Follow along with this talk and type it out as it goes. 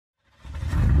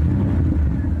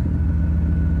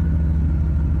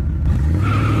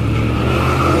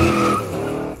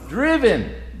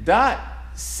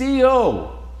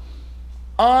driven.co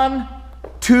on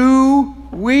 2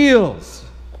 wheels.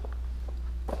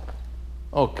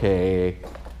 Okay,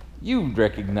 you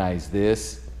recognize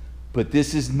this, but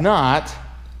this is not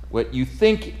what you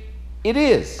think it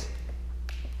is.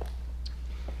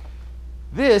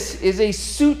 This is a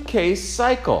suitcase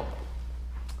cycle.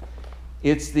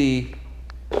 It's the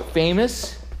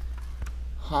famous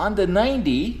Honda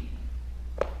 90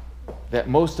 that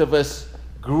most of us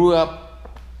grew up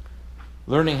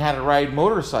learning how to ride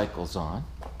motorcycles on.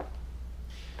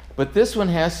 But this one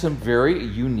has some very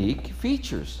unique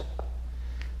features.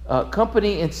 A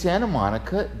company in Santa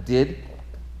Monica did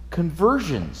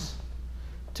conversions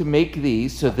to make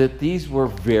these so that these were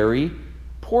very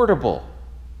portable.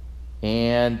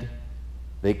 And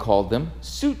they called them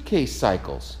suitcase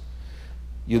cycles.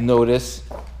 You'll notice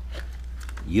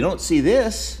you don't see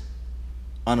this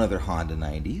on other Honda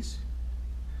 90s.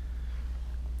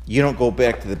 You don't go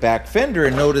back to the back fender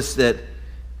and notice that,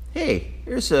 hey,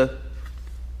 here's a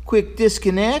quick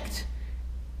disconnect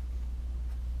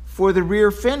for the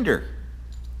rear fender.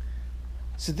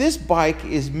 So this bike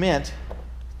is meant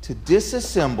to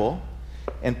disassemble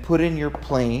and put in your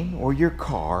plane or your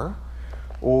car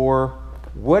or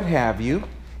what have you.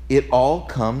 It all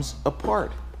comes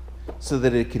apart so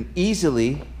that it can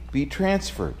easily be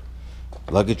transferred.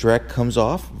 Luggage rack comes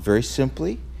off very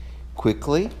simply,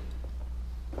 quickly,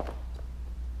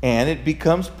 and it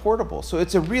becomes portable. So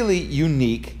it's a really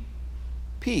unique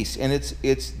piece, and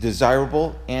it's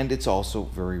desirable, and it's also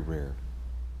very rare.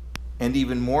 And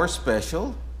even more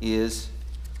special is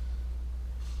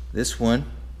this one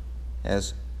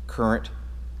has current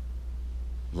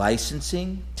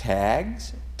licensing,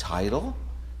 tags, title,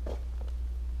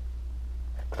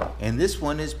 and this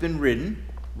one has been ridden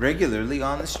regularly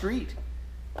on the street.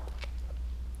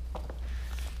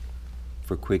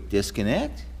 For quick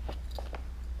disconnect.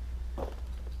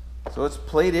 So it's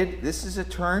plated. This is a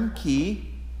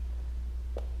turnkey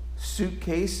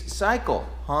suitcase cycle,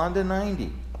 Honda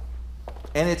 90.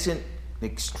 And it's in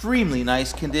extremely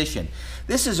nice condition.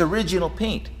 This is original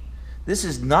paint. This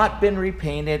has not been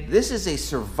repainted. This is a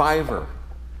survivor.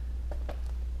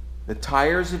 The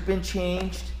tires have been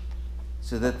changed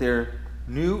so that they're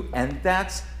new, and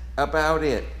that's about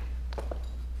it.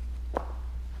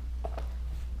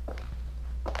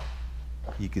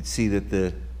 You could see that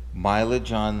the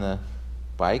mileage on the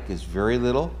bike is very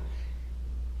little,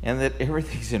 and that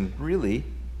everything's in really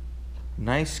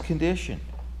nice condition.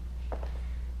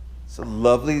 It's a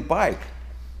lovely bike,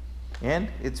 and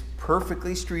it's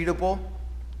perfectly streetable,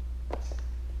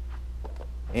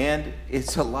 and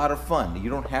it's a lot of fun. You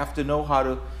don't have to know how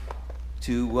to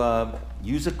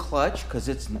use a clutch because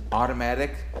it's an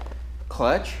automatic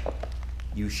clutch.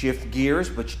 You shift gears,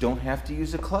 but you don't have to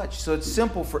use a clutch. So it's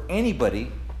simple for anybody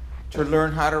to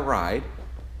learn how to ride,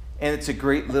 and it's a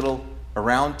great little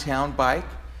around town bike.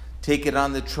 Take it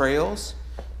on the trails.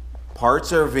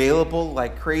 Parts are available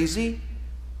like crazy,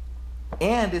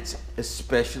 and it's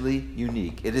especially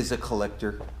unique. It is a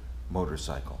collector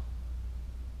motorcycle,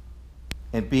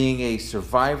 and being a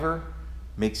survivor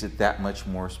makes it that much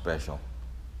more special.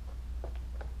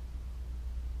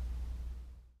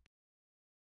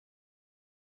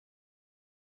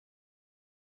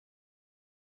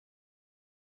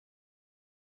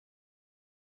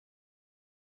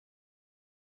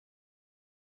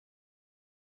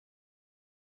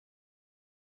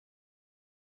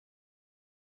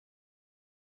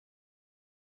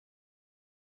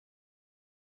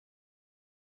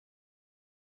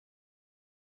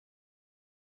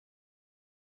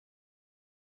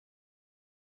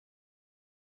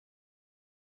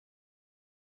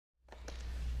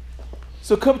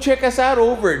 So come check us out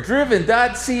over at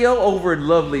driven.co over in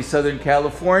lovely Southern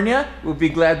California. We'll be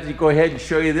glad to go ahead and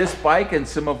show you this bike and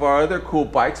some of our other cool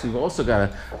bikes. We've also got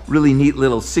a really neat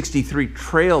little 63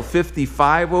 Trail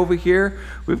 55 over here.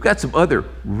 We've got some other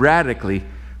radically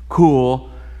cool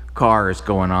cars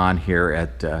going on here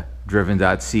at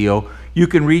driven.co. You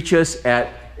can reach us at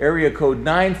area code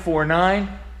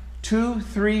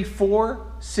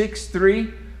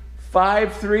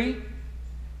 949-234-6353.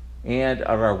 And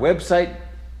on our website,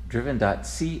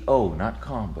 driven.co, not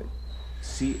com, but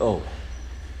co.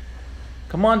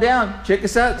 Come on down, check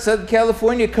us out, Southern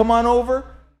California, come on over.